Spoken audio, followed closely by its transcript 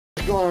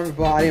going on,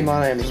 everybody?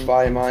 My name is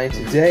Spotty Mine.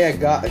 Today I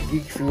got a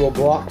Geekfuel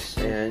box,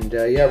 and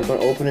yeah, we're going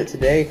to open it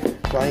today.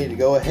 So I need to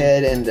go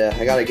ahead and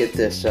I got to get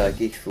this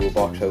Geekfuel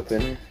box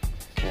open.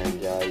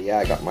 And yeah,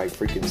 I got my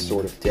freaking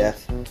Sword of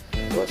Death.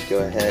 So let's go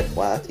ahead.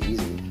 Wow, that's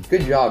easy.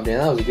 Good job, Dan.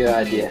 That was a good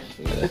idea.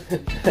 So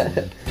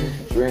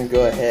we're going to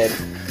go ahead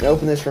and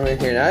open this from in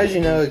here. Now, as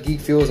you know,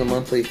 Geekfuel is a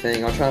monthly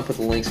thing. I'll try and put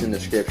the links in the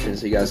description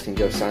so you guys can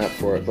go sign up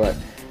for it. But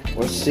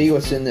let's see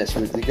what's in this.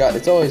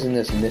 It's always in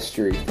this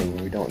mystery thing.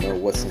 We don't know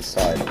what's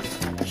inside.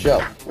 So,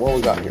 what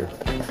we got here?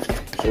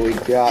 So we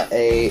got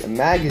a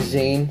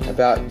magazine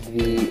about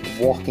the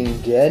Walking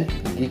Dead.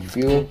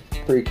 Geekfuel,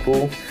 pretty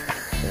cool.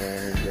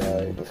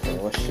 And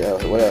let's show.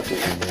 What else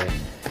is in there?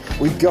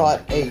 We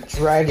got a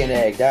dragon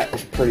egg. That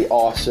is pretty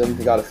awesome.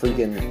 We got a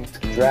freaking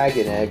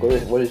dragon egg.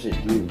 What does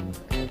it do?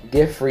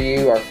 Gift for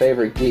you, our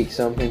favorite geek.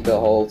 Something to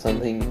hold.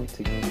 Something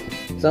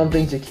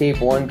to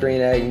keep. One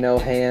green egg, no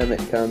ham. It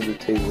comes with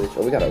 2 rich.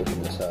 Oh, we gotta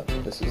open this up.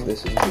 This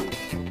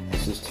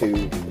is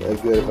too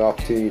good of an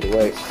opportunity to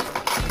waste.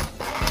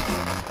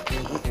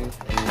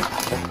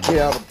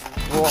 Get out of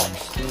the box.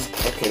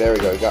 Okay, there we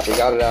go. We got it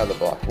out of the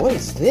box. What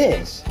is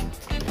this?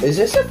 Is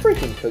this a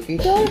freaking cookie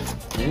jar?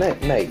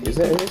 Mate, is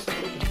this a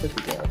freaking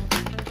cookie jar?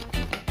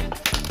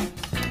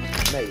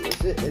 Mate,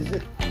 is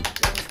it?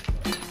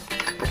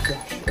 Oh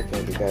gosh,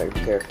 okay, we gotta be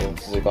careful.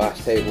 This is a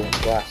glass table,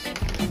 glass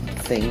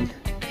thing.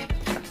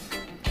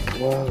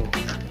 Whoa.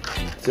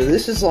 So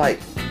this is like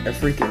a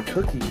freaking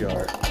cookie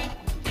jar.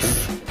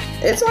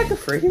 It's like a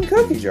freaking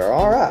cookie jar.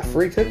 Alright,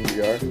 free cookie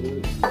jar.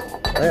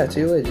 Oh yeah,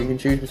 2 lids. You can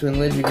choose between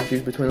lids, you can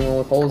choose between the one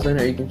with holes in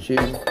it, or you can choose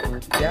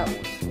that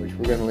one, which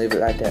we're going to leave it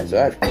like that. So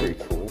that's pretty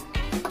cool.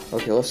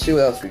 Okay, let's see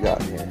what else we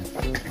got in here.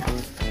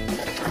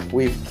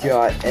 We've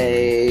got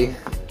a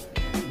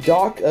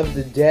Dock of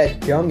the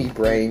Dead Gummy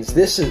Brains.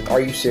 This is, are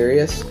you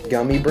serious?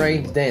 Gummy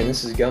Brains? Damn,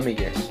 this is gummy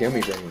brains.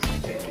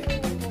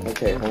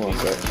 Okay, hold on a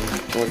sec.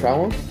 You wanna try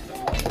one?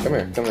 Come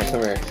here.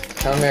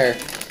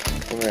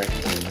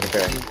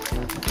 Okay.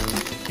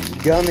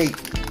 Gummy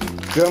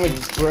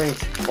brains.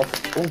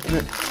 Open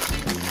it.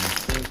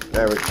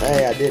 There we go.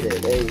 Hey, I did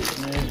it. Hey.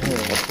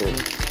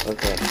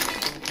 Okay.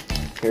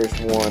 Here's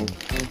one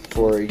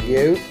for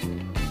you.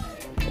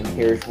 And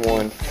here's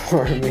one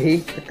for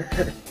me.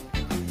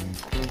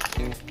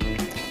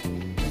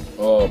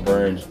 Oh,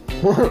 brains.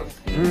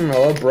 I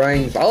love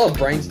brains. I love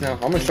brains now.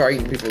 I'm gonna start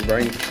eating people's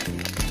brains.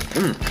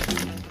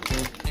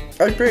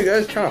 That's pretty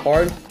good. It's kind of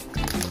hard.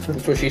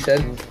 That's what she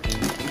said.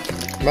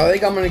 But I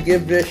think I'm gonna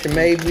give this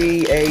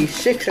maybe a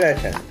 6 out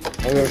of 10.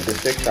 I'll go with a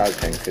 6 out of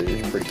 10 because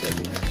it's pretty good.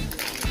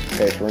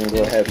 Okay, so we're gonna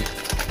go ahead and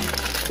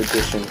put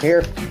this in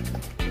here.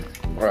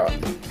 Alright.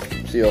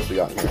 See what else we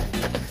got in here.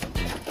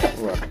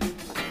 Alright.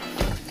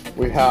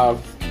 We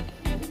have.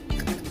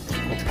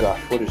 Oh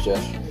gosh, what is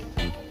this?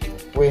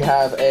 We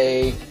have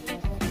a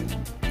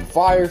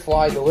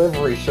Firefly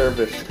delivery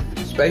service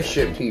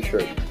spaceship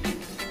t-shirt.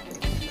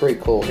 Pretty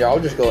cool. Here, I'll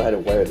just go ahead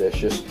and wear this.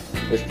 This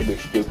could be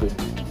stupid.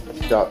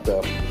 I'm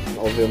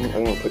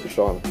gonna put this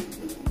on.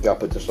 Gotta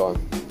put this on.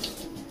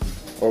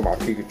 Or my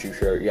Pikachu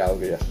shirt. Yeah,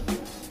 look at this.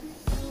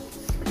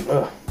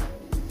 Ugh.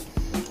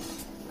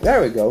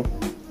 There we go. I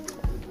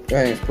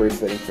think it's pretty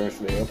fitting for this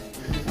video.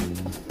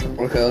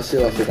 Okay, let's see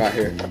what else we got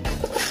here.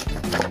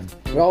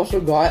 We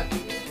also got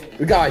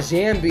a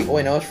Zambi. Oh,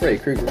 wait, no, it's Freddy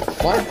Krueger.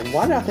 Why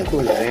did I think it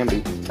was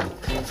Zambi?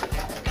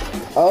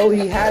 Oh,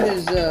 he had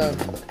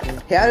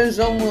his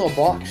own little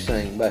box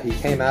thing, but he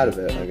came out of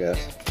it, I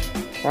guess.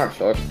 Alright,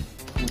 so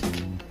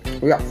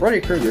we got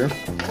Freddy Krueger.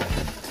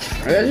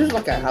 This is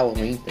like a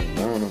Halloween thing.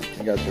 I don't know.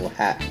 He got a little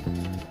hat.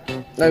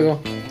 There you go.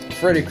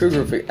 Freddy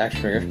Krueger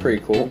action figure. It's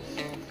pretty cool.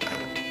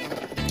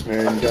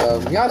 And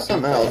we got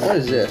something else. What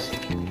is this?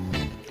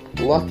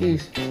 Lucky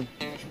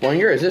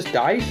Splinger? Is this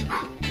dice? I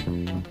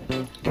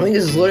think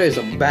this is literally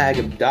just a bag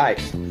of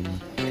dice.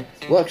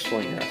 Look,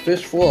 Slinger, a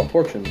fistful of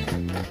fortune.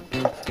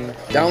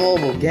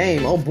 Downloadable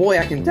game. Oh boy,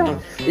 I can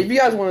down. If you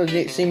guys want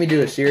to see me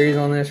do a series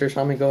on this or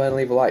something, go ahead and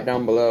leave a like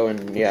down below,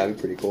 and yeah, it'd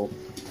be pretty cool.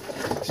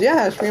 So yeah,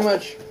 that's pretty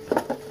much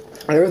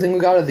everything we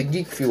got at the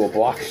Geekfuel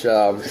box.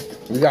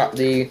 We got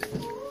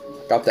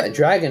that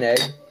dragon egg.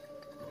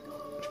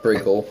 It's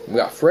pretty cool. We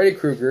got Freddy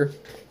Krueger.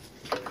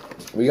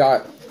 We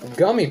got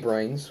gummy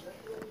brains.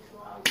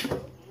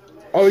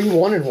 Oh, you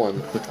wanted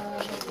one.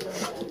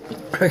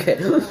 Okay.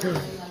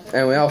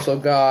 And we also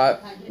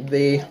got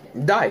the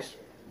dice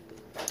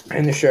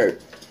and the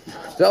shirt.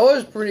 So it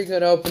was a pretty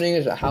good opening.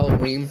 It's a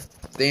Halloween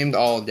themed,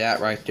 all of that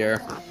right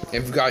there.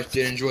 If you guys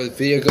did enjoy the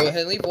video, go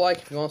ahead and leave a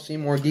like. If you want to see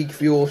more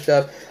Geekfuel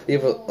stuff,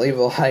 leave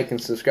a like and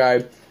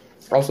subscribe.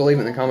 Also leave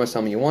it in the comments,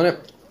 tell me you want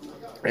it.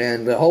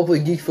 And hopefully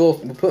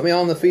Geekfuel will put me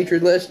on the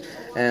featured list.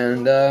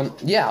 And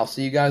yeah, I'll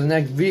see you guys in the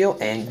next video,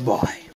 and bye.